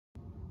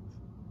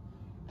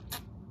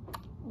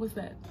What's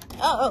that?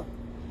 Oh.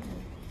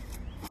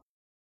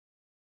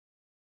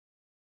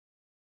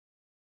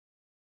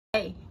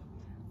 Hey,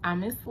 I'm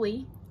Miss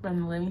Lee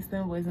from the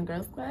Livingston Boys and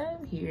Girls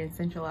Club here in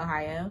Central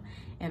Ohio,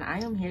 and I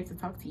am here to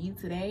talk to you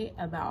today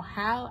about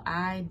how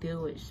I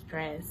deal with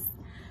stress.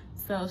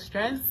 So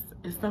stress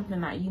is something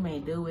that you may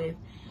deal with.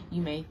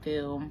 You may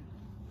feel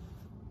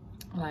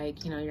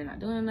like, you're not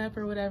doing enough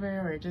or whatever,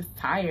 or just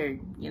tired,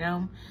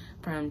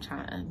 from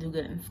trying to do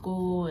good in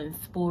school and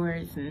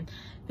sports and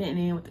fitting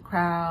in with the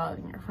crowd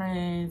and your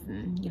friends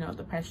and,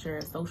 the pressure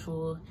of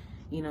social,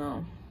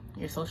 your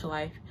social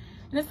life.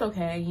 And it's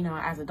okay,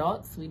 as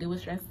adults, we deal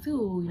with stress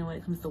too, when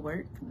it comes to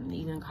work and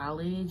even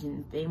college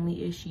and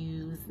family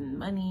issues and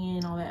money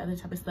and all that other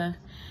type of stuff.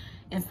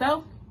 And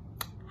so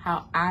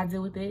how I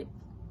deal with it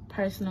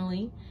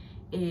personally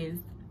is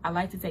I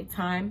like to take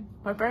time,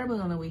 preferably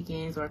on the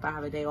weekends or if I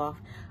have a day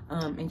off,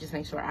 and just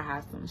make sure I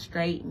have some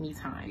straight me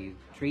time.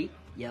 Treat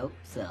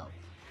yourself.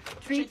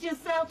 Treat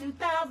yourself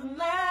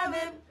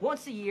 2011.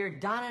 Once a year,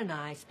 Donna and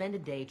I spend a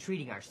day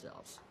treating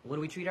ourselves. What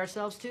do we treat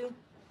ourselves to?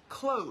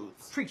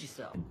 Clothes. Treat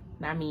yourself.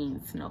 That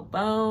means no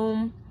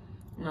phone,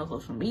 no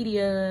social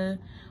media,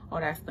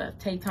 all that stuff.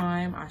 Take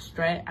time. I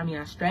stretch. I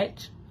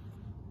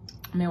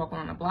may walk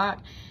around the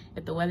block.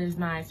 If the weather's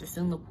nice, just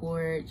sit on the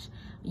porch.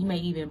 You may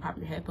even pop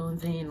your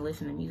headphones in and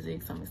listen to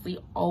music. So Miss Lee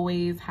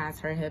always has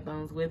her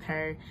headphones with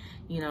her.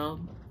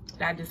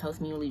 That just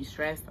helps me relieve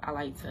stress.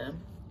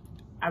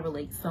 I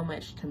relate so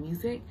much to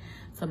music.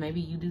 So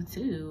maybe you do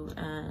too.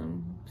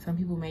 Some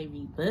people may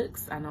read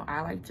books. I know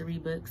I like to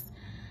read books.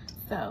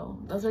 So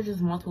those are just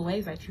multiple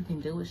ways that you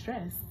can deal with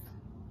stress.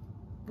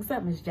 What's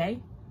up, Miss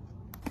J?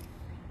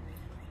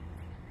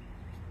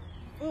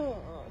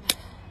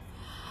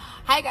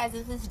 Hi guys,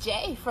 this is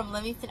Jay from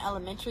Livingston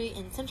Elementary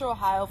in Central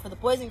Ohio for the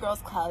Boys and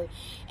Girls Club,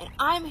 and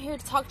I'm here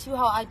to talk to you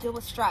how I deal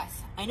with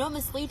stress. I know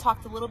Miss Lee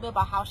talked a little bit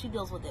about how she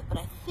deals with it, but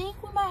I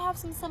think we might have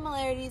some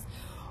similarities,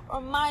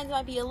 or mine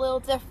might be a little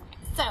different.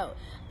 So,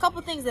 a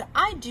couple things that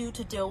I do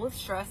to deal with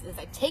stress is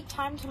I take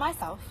time to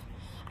myself.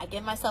 I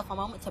give myself a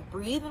moment to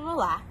breathe and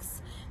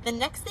relax. The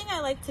next thing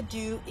I like to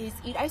do is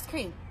eat ice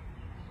cream.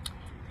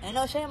 Ain't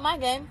no shame in my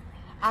game.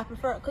 I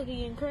prefer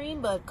cookie and cream,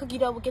 but cookie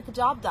dough will get the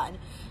job done.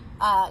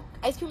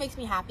 Ice cream makes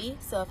me happy,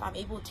 so if I'm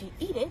able to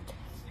eat it,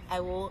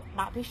 I will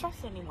not be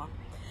stressed anymore.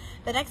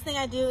 The next thing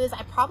I do is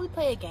I probably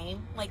play a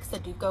game like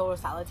Sudoku or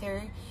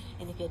Solitaire,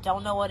 and if you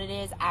don't know what it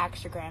is,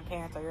 ask your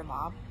grandparents or your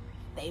mom.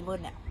 They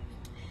would know.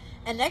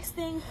 And next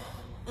thing,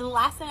 and the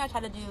last thing I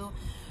try to do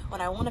when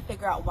I want to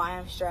figure out why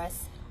I'm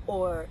stressed,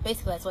 or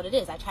basically that's what it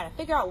is, I try to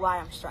figure out why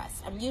I'm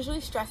stressed. I'm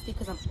usually stressed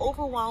because I'm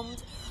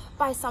overwhelmed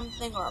by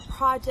something or a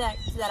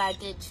project that I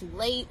did too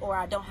late, or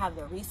I don't have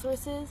the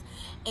resources,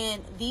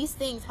 and these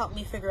things help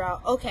me figure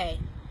out, okay,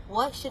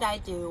 what should I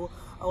do,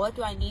 or what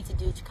do I need to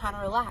do to kind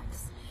of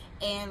relax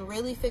and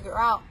really figure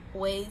out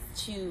ways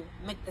to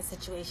make the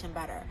situation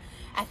better.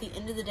 At the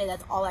end of the day,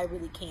 that's all I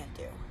really can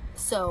do.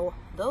 So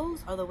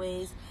those are the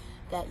ways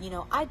that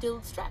I deal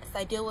with stress.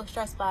 I deal with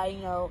stress by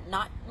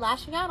not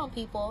lashing out on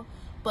people,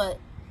 but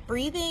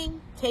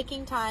breathing,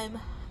 taking time,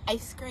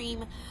 ice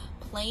cream,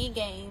 playing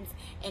games,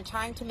 and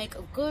trying to make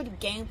a good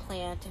game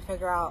plan to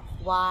figure out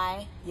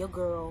why your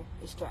girl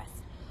is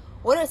stressed.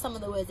 What are some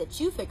of the ways that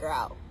you figure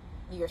out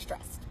you're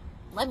stressed?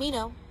 Let me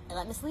know, and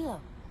let Miss Lee know.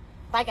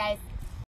 Bye, guys.